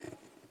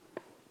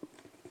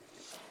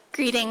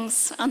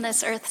Greetings on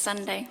this Earth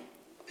Sunday.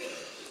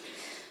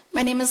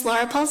 My name is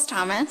Laura Pauls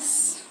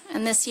Thomas,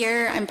 and this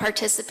year I'm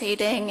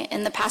participating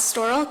in the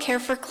Pastoral Care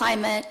for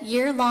Climate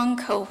year-long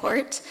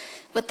cohort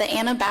with the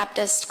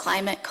Anabaptist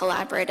Climate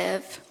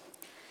Collaborative.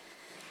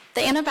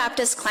 The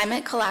Anabaptist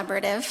Climate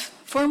Collaborative,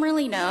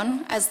 formerly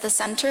known as the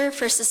Center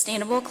for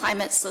Sustainable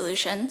Climate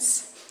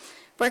Solutions,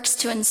 works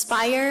to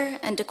inspire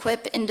and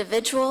equip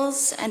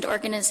individuals and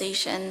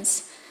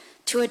organizations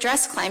to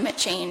address climate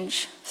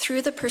change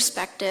through the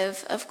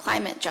perspective of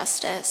climate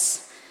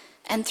justice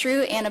and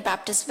through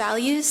Anabaptist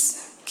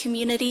values,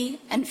 community,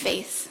 and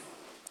faith.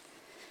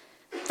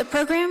 The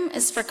program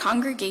is for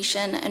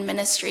congregation and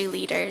ministry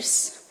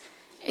leaders.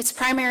 Its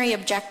primary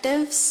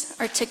objectives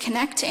are to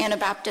connect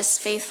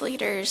Anabaptist faith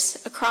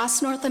leaders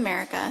across North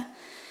America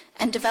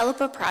and develop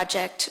a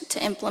project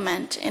to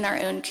implement in our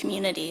own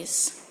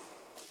communities.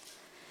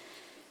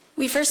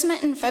 We first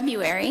met in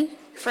February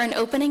for an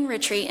opening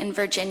retreat in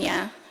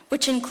Virginia,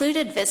 which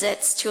included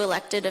visits to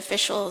elected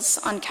officials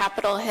on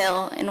Capitol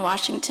Hill in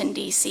Washington,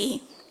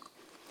 D.C.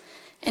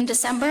 In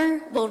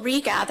December, we'll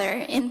regather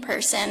in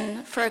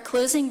person for a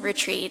closing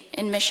retreat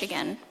in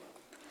Michigan.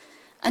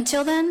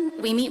 Until then,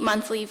 we meet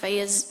monthly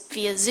via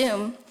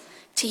Zoom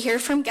to hear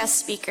from guest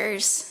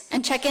speakers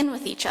and check in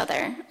with each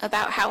other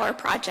about how our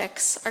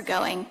projects are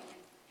going.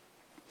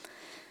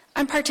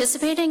 I'm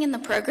participating in the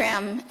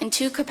program in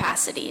two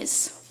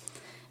capacities.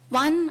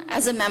 One,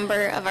 as a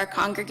member of our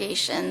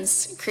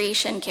congregation's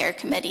Creation Care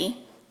Committee,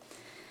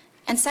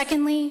 and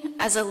secondly,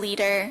 as a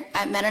leader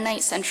at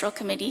Mennonite Central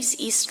Committee's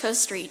East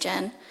Coast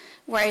region,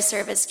 where I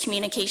serve as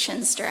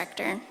Communications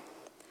Director.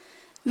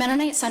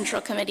 Mennonite Central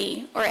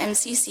Committee, or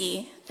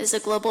MCC, is a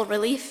global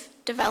relief,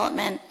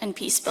 development, and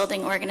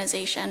peace-building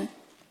organization.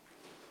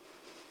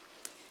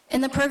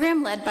 In the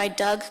program led by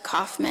Doug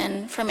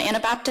Kaufman from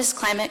Anabaptist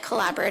Climate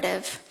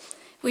Collaborative,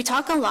 we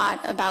talk a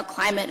lot about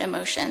climate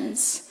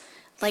emotions,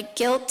 like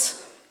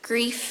guilt,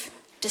 grief,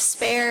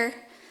 despair,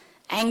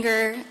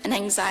 anger, and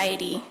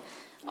anxiety,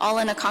 all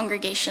in a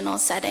congregational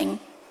setting.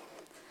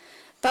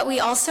 But we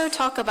also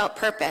talk about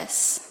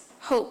purpose,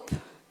 hope,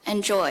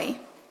 and joy.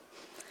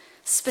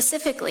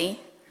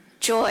 Specifically,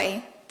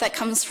 joy that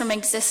comes from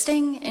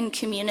existing in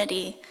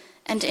community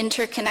and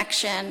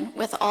interconnection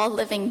with all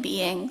living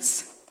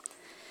beings.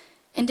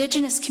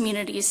 Indigenous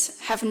communities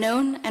have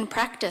known and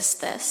practiced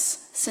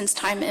this since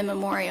time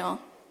immemorial.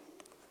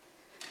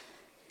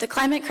 The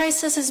climate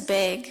crisis is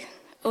big,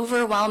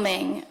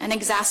 overwhelming, and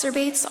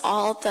exacerbates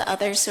all the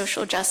other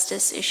social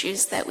justice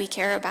issues that we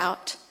care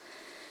about.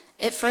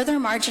 It further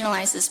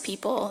marginalizes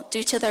people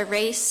due to their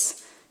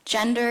race,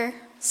 gender,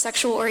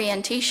 sexual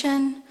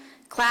orientation,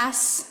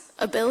 class,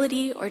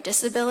 ability or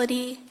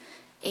disability,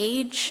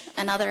 age,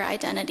 and other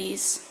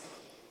identities.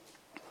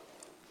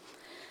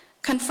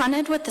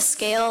 Confronted with the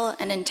scale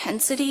and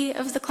intensity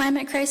of the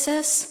climate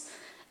crisis,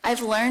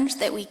 I've learned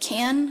that we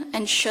can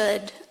and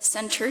should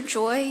center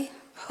joy,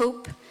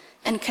 hope,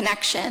 and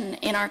connection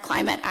in our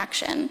climate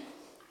action.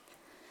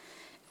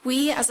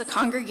 We as a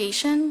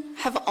congregation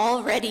have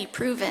already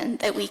proven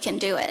that we can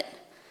do it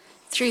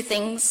through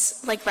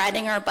things like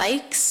riding our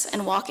bikes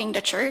and walking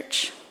to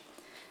church,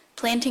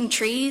 planting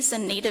trees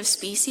and native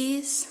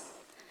species,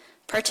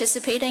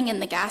 participating in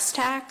the gas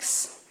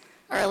tax,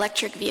 our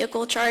electric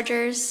vehicle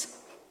chargers.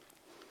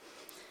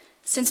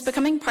 Since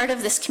becoming part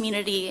of this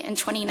community in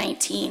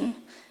 2019,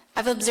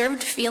 I've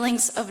observed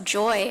feelings of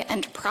joy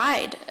and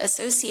pride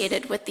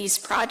associated with these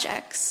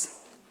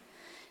projects.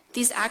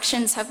 These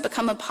actions have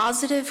become a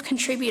positive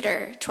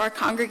contributor to our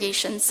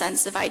congregation's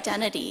sense of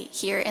identity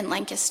here in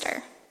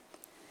Lancaster.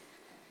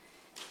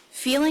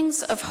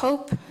 Feelings of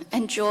hope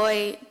and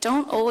joy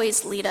don't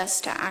always lead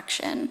us to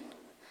action,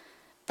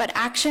 but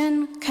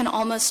action can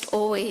almost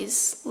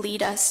always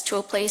lead us to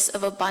a place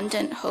of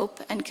abundant hope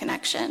and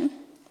connection.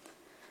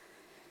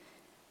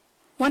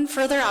 One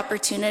further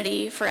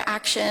opportunity for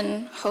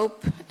action,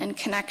 hope, and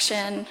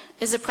connection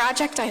is a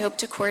project I hope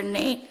to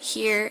coordinate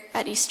here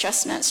at East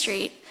Chestnut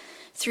Street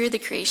through the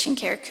Creation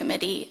Care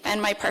Committee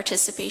and my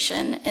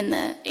participation in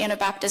the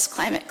Anabaptist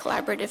Climate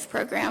Collaborative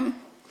program,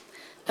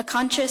 a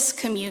Conscious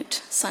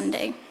Commute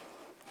Sunday.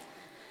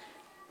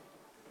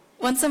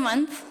 Once a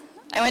month,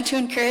 I want to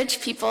encourage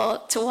people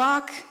to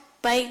walk,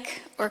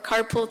 bike, or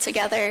carpool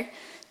together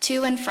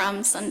to and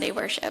from Sunday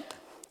worship.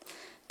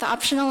 The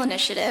optional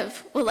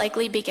initiative will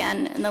likely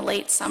begin in the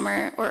late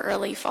summer or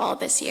early fall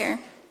this year.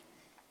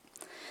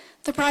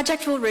 The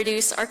project will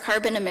reduce our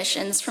carbon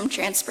emissions from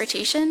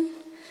transportation,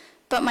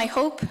 but my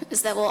hope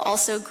is that we'll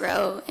also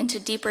grow into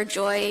deeper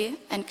joy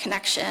and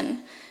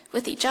connection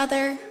with each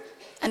other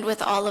and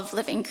with all of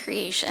living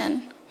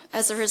creation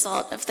as a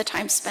result of the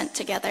time spent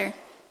together.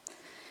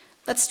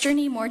 Let's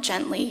journey more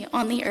gently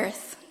on the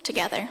earth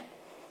together.